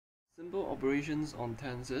operations on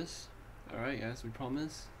tensors, alright, as we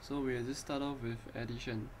promised. So we'll just start off with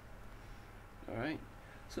addition. Alright,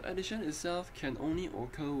 so addition itself can only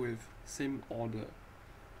occur with same order.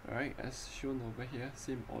 Alright, as shown over here,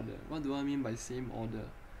 same order. What do I mean by same order?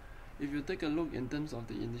 If you take a look in terms of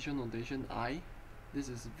the initial notation I, this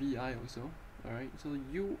is Vi also. Alright, so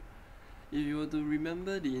if you were to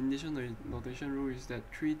remember the initial notation rule, is that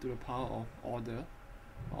 3 to the power of order,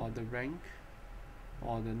 or the rank,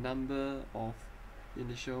 or the number of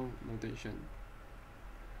initial notation.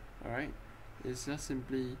 Alright, it's just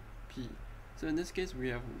simply P. So in this case we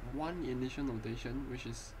have one initial notation, which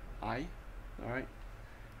is I, alright,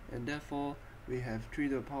 and therefore we have 3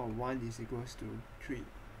 to the power of 1 is equals to 3,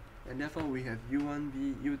 and therefore we have U1,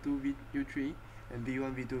 U2, U3, and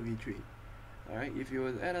V1, V2, V3. Alright, if you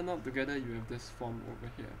were to add them up together, you have this form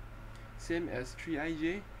over here. Same as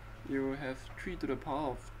 3ij, you will have 3 to the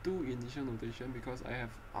power of 2 initial notation, because I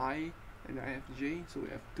have I and I have j, so we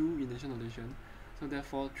have 2 initial notation. So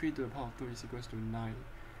therefore 3 to the power of 2 is equals to 9,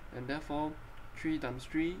 and therefore 3 times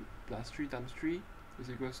 3 plus 3 times 3 is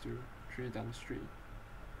equals to 3 times 3.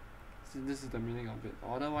 So this is the meaning of it.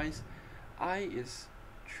 Otherwise, I is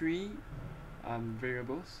 3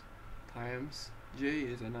 variables times j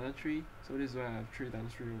is another 3, so this is why I have 3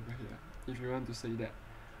 times 3 over here, if you want to say that.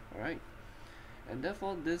 Alright, and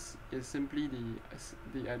therefore this is simply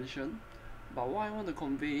the addition, but what I want to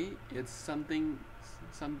convey is something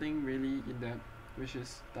really in depth, which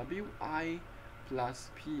is wi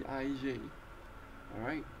plus pij.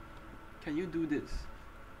 Alright, can you do this?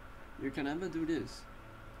 You can never do this.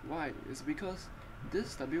 Why? It's because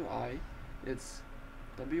this wi, it's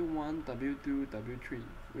w1, w2, w3,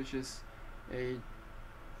 which is a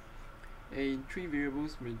 3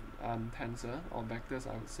 variables with tensor or vectors,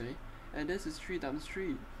 I would say, and this is 3 times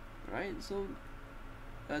 3, right? So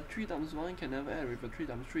 3 times 1 can never add with a 3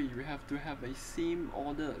 times 3. You have to have a same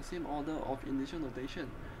order of initial notation,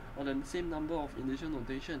 or the same number of initial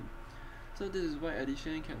notation. So this is why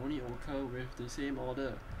addition can only occur with the same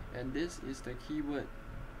order, and this is the keyword.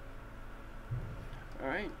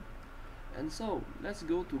 Alright, and so let's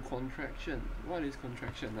go to contraction. What is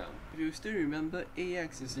contraction now? If you still remember,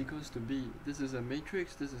 Ax is equals to B. This is a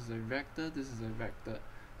matrix, this is a vector, this is a vector.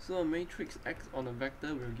 So a matrix X on a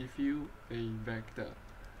vector will give you a vector.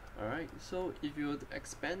 Alright, so if you were to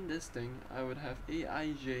expand this thing, I would have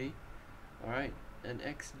Aij, alright, and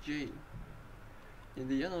Xj. In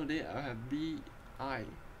the end of the day, I have Bi.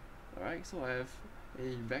 Alright, so I have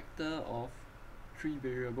a vector of 3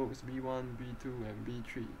 variables, B1, B2, and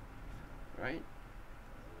B3. Right?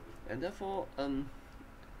 And therefore,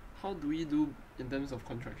 how do we do in terms of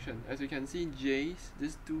contraction? As you can see, j's,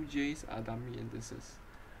 these 2 j's are dummy indices.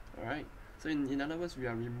 Alright? So in other words, we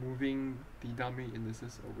are removing the dummy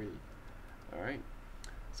indices away. Alright?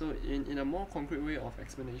 So in a more concrete way of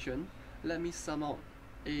explanation, let me sum out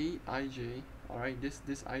Aij, alright, this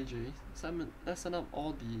ij, let's sum up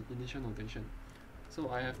all the initial notation. So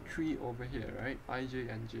I have 3 over here, right? Ij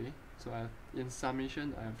and j. So in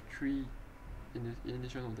summation, I have 3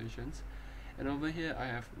 initial notations, and over here I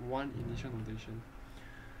have 1 initial notation.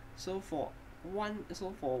 So for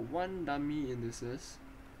one dummy indices,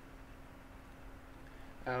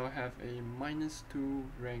 I'll have a -2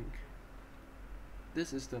 rank.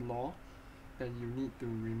 This is the law that you need to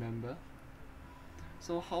remember.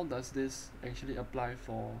 So how does this actually apply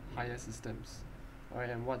for higher systems? Alright,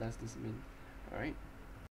 and what does this mean? Alright,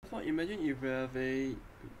 so imagine if we have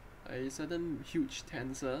a certain huge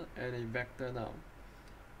tensor and a vector now.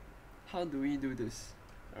 How do we do this?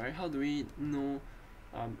 Alright, how do we know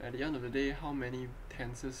at the end of the day how many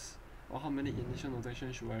tensors or how many initial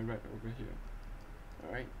notations should I write over here?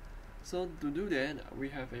 Alright, so to do that, we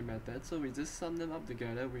have a method. So we just sum them up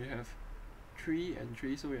together. We have 3 and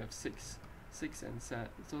 3, so we have 6 and 7.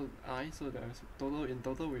 So there's in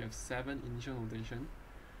total we have 7 initial notation.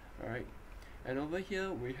 Alright, and over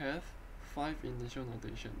here we have 5 initial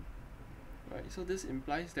notation. Right, so this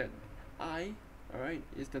implies that I, alright,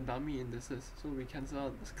 is the dummy indices. So we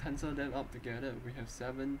cancel them up together. We have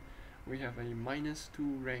 7. We have a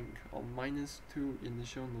 -2 rank or -2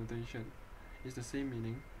 initial notation. It's the same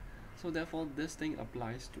meaning. So therefore, this thing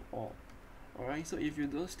applies to all. Alright, so if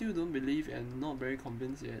you still don't believe and not very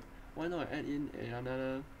convinced yet, why not add in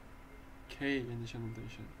another k initial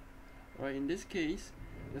notation? Alright, in this case,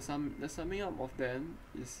 the summing up of them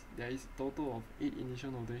is there is a total of 8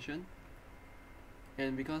 initial notation,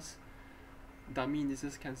 and because dummy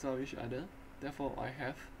indices cancel each other, therefore I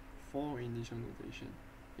have 4 initial notation.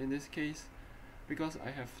 In this case, because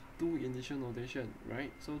I have 2 initial notation,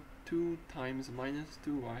 right? So 2 times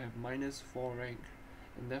 -2, I have -4 rank,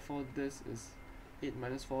 and therefore this is 8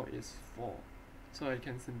 minus 4 is 4. So I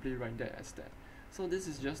can simply write that as that. So this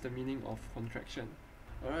is just the meaning of contraction.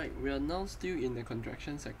 Alright, we are now still in the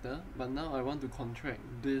contraction sector, but now I want to contract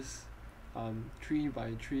this 3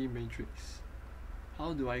 by 3 matrix.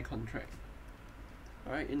 How do I contract?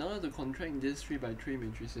 Alright, in order to contract this 3 by 3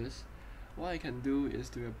 matrices, what I can do is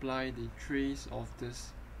to apply the trace of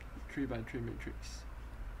this 3 by 3 matrix.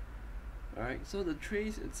 Alright, so the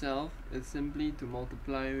trace itself is simply to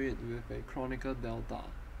multiply it with a chronicle delta.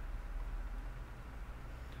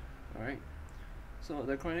 Alright, so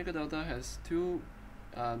the chronicle delta has two,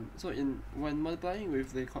 when multiplying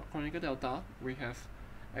with the chronicle delta, we have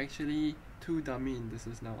actually two dummy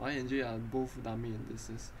indices now. I and j are both dummy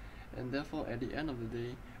indices, and therefore at the end of the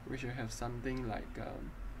day, we should have something like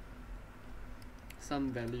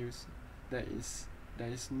some values that is there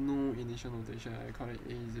is no initial notation. I call it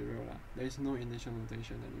A0 lah. There is no initial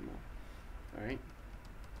notation anymore. Alright,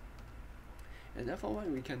 and therefore what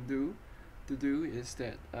we can do is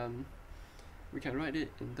that we can write it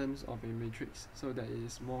in terms of a matrix so that it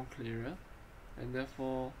is more clearer, and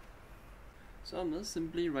therefore so I'm just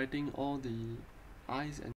simply writing all the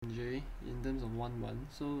i's and j in terms of 1 1.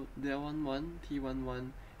 So L11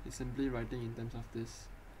 T11 is simply writing in terms of this.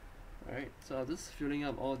 Alright, so I'm just filling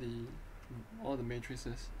up all the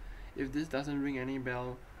matrices. If this doesn't ring any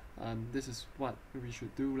bell, this is what we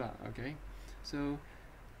should do lah. Okay, so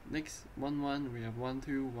next 1 1 we have 1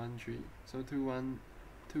 2 1 3. So 2 1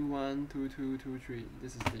 2 1 2 2 2 3.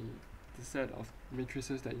 This is the set of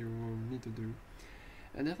matrices that you will need to do.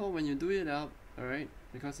 And therefore when you do it up, alright,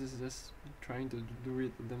 because this is just trying to do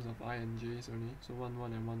it in terms of I and j's only, so 1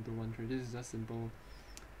 1 and 1 2 1 3, this is just simple.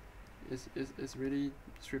 It's really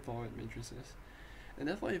straightforward matrices. And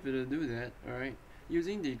therefore if you do that, alright,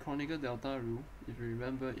 using the chronicle delta rule, if you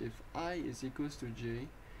remember, if I is equals to j,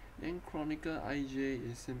 then chronicle ij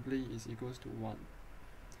is equals to 1.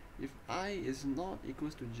 If I is not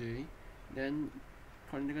equals to j, then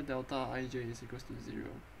chronicle delta ij is equals to 0.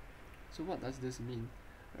 So what does this mean?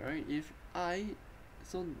 Alright, if I,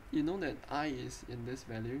 so you know that I is in this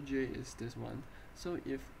value, j is this one. So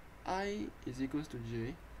if I is equals to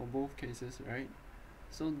j for both cases, right?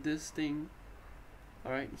 So this thing,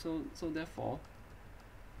 alright, so therefore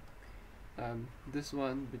this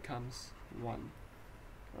one becomes 1.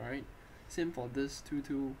 Alright, same for this 2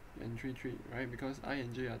 2 and 3 3, right? Because I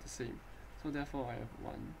and j are the same, so therefore I have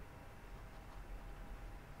 1.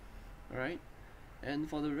 Alright, and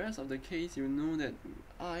for the rest of the case, you know that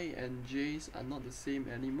I and j's are not the same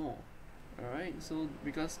anymore. Alright, so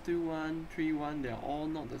because 2 1 3 1, they are all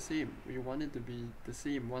not the same. We want it to be the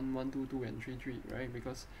same, 1 1 2 2 and 3 3, right?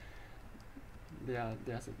 Because they are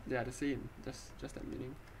the same, just that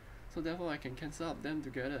meaning. So therefore I can cancel up them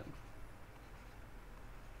together.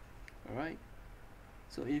 Alright,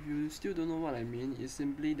 so if you still don't know what I mean, it's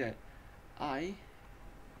simply that I,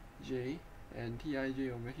 j and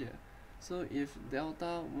Tij over here. So if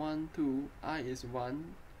delta 1 2, I is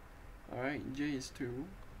 1, alright, j is 2,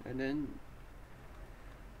 and then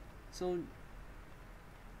so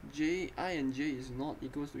I and j is not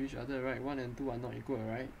equals to each other, right? 1 and 2 are not equal,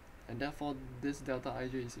 right? And therefore this delta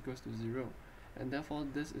ij is equals to 0, and therefore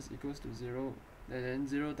this is equals to 0, and then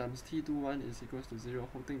 0 times t21 is equals to 0,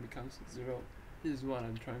 whole thing becomes 0. This is what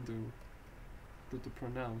I'm trying to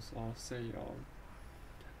pronounce or say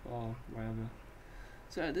or whatever.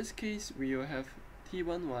 So at this case we will have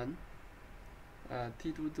t11,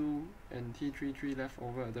 t22 and t33 left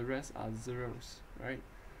over. The rest are zeros, right?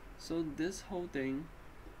 So this whole thing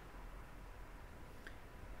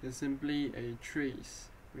is simply a trace.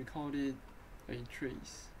 We call it a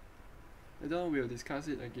trace. Later we'll discuss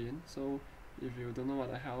it again, so if you don't know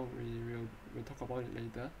what the hell, we'll talk about it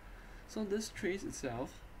later. So this trace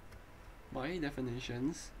itself, by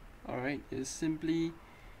definitions, alright, is simply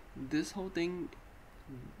this whole thing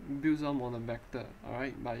builds on a vector,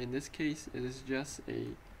 alright, but in this case it is just a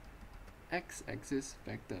x-axis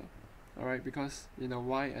vector, alright, because in a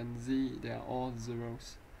y and z they are all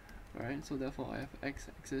zeros, alright, so therefore I have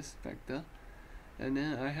x-axis vector, and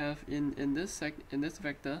then I have in this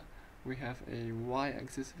vector we have a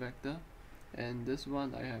y-axis vector, and this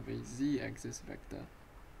one I have a z-axis vector.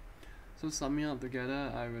 So summing up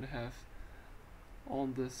together, I would have all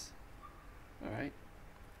this, alright,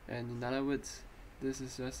 and in other words, this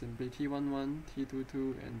is just simply t11, t22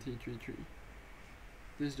 and t33.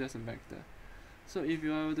 This is just a vector. So if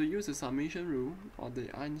you were to use the summation rule, or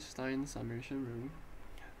the Einstein summation rule,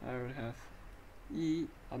 I would have the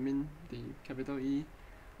capital E,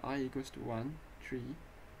 I equals to 1, 3,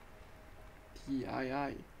 Tii.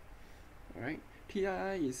 Alright,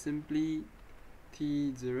 Tii is simply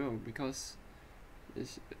T0 because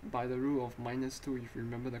is by the rule of -2. If you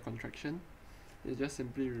remember the contraction, it's just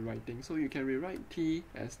simply rewriting. So you can rewrite T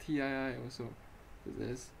as TII also.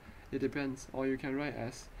 It depends, or you can write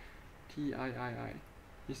as TIII.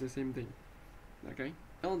 It's the same thing. Okay,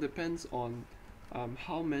 it all depends on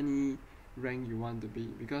how many rank you want to be,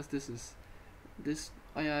 because this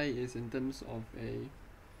II is in terms of a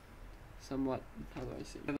somewhat, how do I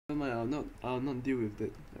say? Never mind, I'll not deal with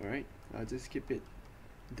it. Alright, I'll just keep it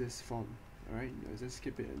this form. Alright, I'll just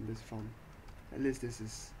keep it in this form. At least this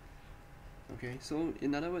is okay. So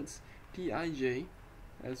in other words, Tij,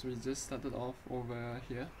 as we just started off over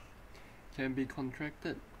here, can be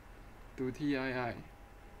contracted to Tii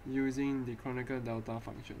using the canonical delta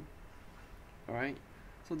function. Alright,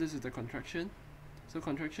 so this is the contraction. So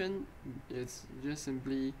contraction is just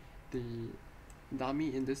simply the dummy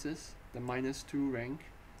indices, the -2 rank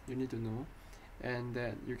you need to know, and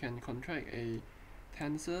that you can contract a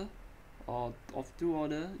tensor or of 2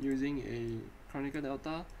 order using a canonical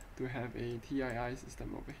delta to have a TII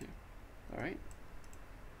system over here. Alright,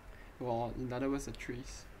 or in other words, a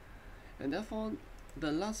trace. And therefore,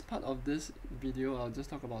 the last part of this video, I'll just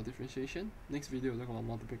talk about differentiation. Next video, I'll talk about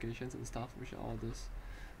multiplications and stuff, which are all this.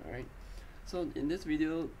 Alright, so in this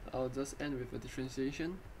video, I'll just end with a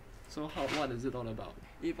differentiation. So what is it all about?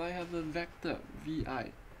 If I have a vector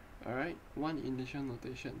vi, alright, one initial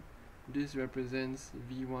notation, this represents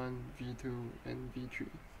v1, v2, and v3.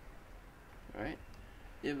 Alright,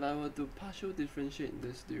 if I were to partial differentiate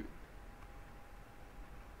this dude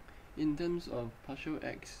in terms of partial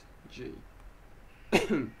x j,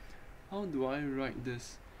 how do I write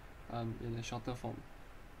this in a shorter form?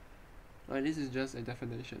 Right, this is just a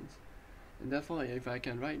definition, and therefore if I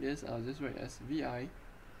can write this, I'll just write as vi.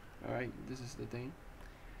 Alright, this is the thing.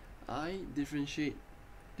 I differentiate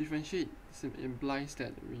implies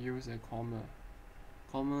that we use a comma.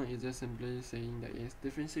 Comma is just simply saying that it's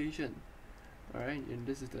differentiation. Alright, and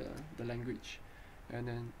this is the language. And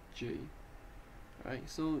then j. Alright,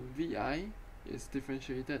 so vi is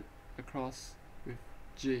differentiated across with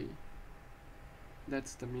j.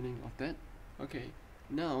 That's the meaning of that. Okay,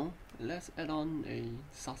 now let's add on a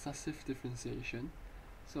successive differentiation.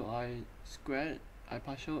 So I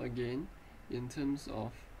partial again in terms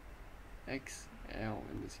of xl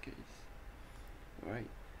in this case. Alright,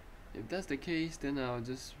 if that's the case, then I'll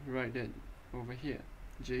just write that over here,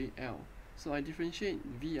 jl. So I differentiate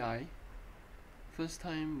vi first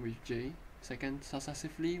time with j, second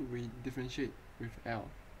successively we differentiate with l.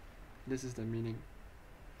 This is the meaning.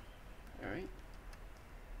 Alright,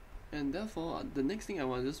 and therefore the next thing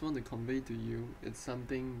I just want to convey to you is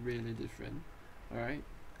something really different. Alright,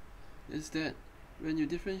 is that when you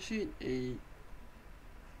differentiate a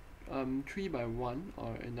 3 by 1,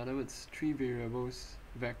 or in other words 3 variables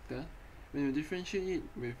vector, when you differentiate it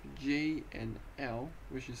with j and l,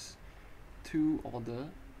 which is 2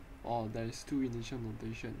 order, or there is 2 initial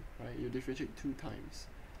notation, right? You differentiate 2 times,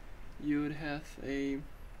 you would have a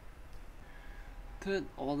 3rd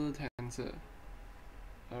order tensor.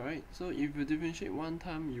 Alright, so if you differentiate 1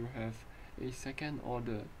 time, you have a 2nd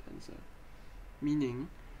order tensor, meaning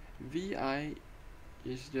vi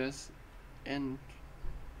is just n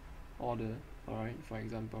order, alright, for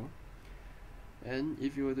example. And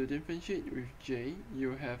if you were to differentiate with j,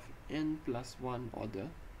 you have n plus 1 order.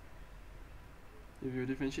 If you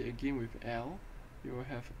differentiate again with l, you will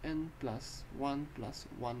have n plus 1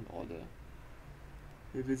 order.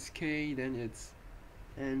 If it's k, then it's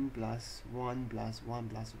n plus 1 plus 1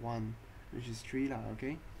 plus 1, which is 3 lah,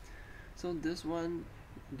 okay? So this one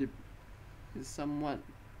is somewhat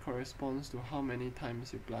corresponds to how many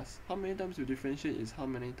times you plus. How many times you differentiate is how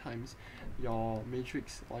many times your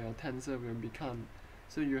matrix or your tensor will become.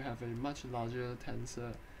 So you have a much larger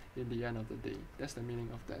tensor in the end of the day. That's the meaning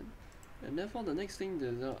of that. And therefore the next thing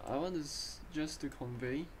that I want is just to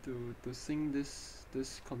convey, to sing this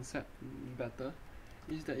concept better,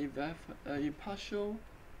 is that if I have a partial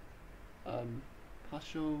let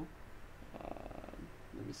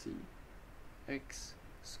me see, x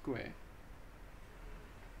square.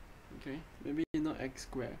 Okay, maybe not x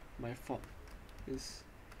square, my fault, is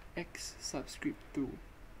x subscript 2.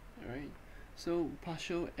 Alright, so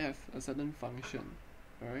partial f a certain function,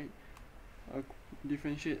 alright,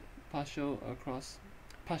 differentiate partial across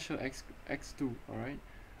partial x2, alright,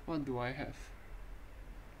 what do I have?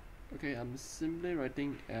 Okay, I'm simply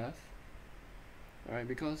writing f, alright,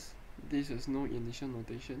 because this is no initial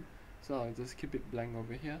notation, so I'll just keep it blank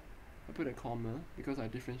over here. I put a comma because I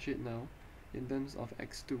differentiate now in terms of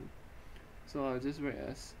x2, so I'll just write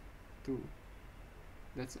as 2.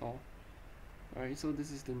 That's all. Alright, so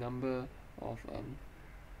this is the number of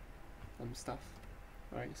stuff.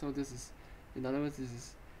 Alright, so this is In other words, this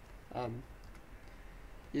is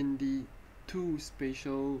in the two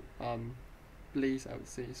spatial place, I would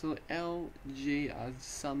say. So L, J are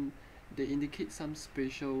they indicate some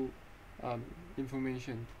spatial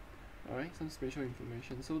information. Alright, some spatial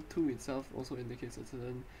information. So 2 itself also indicates a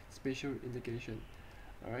certain spatial indication.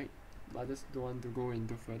 Alright, but I just don't want to go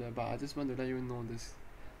into further, but I just want to let you know this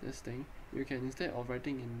thing. You can, instead of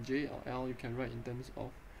writing in J or L, you can write in terms of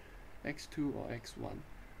x2 or x1.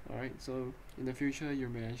 Alright, so in the future you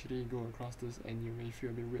may actually go across this and you may feel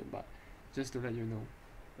a bit weird, but just to let you know.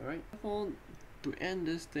 Alright, therefore, to end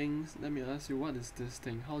these things, let me ask you, what is this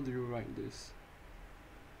thing? How do you write this?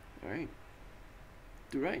 Alright,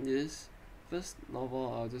 to write this, first of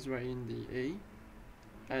all, I'll just write in the A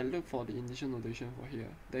and look for the initial notation for here.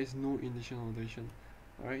 There is no initial notation.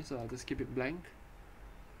 Alright, so I'll just keep it blank.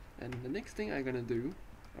 And the next thing I'm gonna do,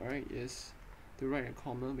 alright, is to write a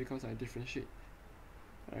comma because I differentiate.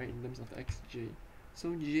 Alright, in terms of xj.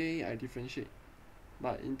 So j I differentiate,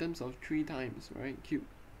 but in terms of 3 times, right, cube.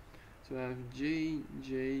 So I have j,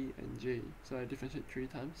 j, and j. So I differentiate 3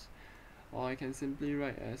 times. Or I can simply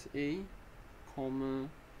write as a, comma,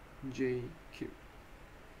 j cube.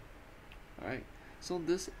 Alright, so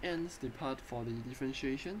this ends the part for the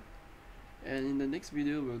differentiation. And in the next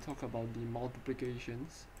video, we'll talk about the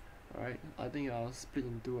multiplications. Alright, I think I'll split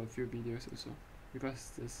into a few videos also,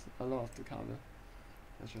 because there's a lot to cover.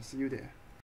 I shall see you there.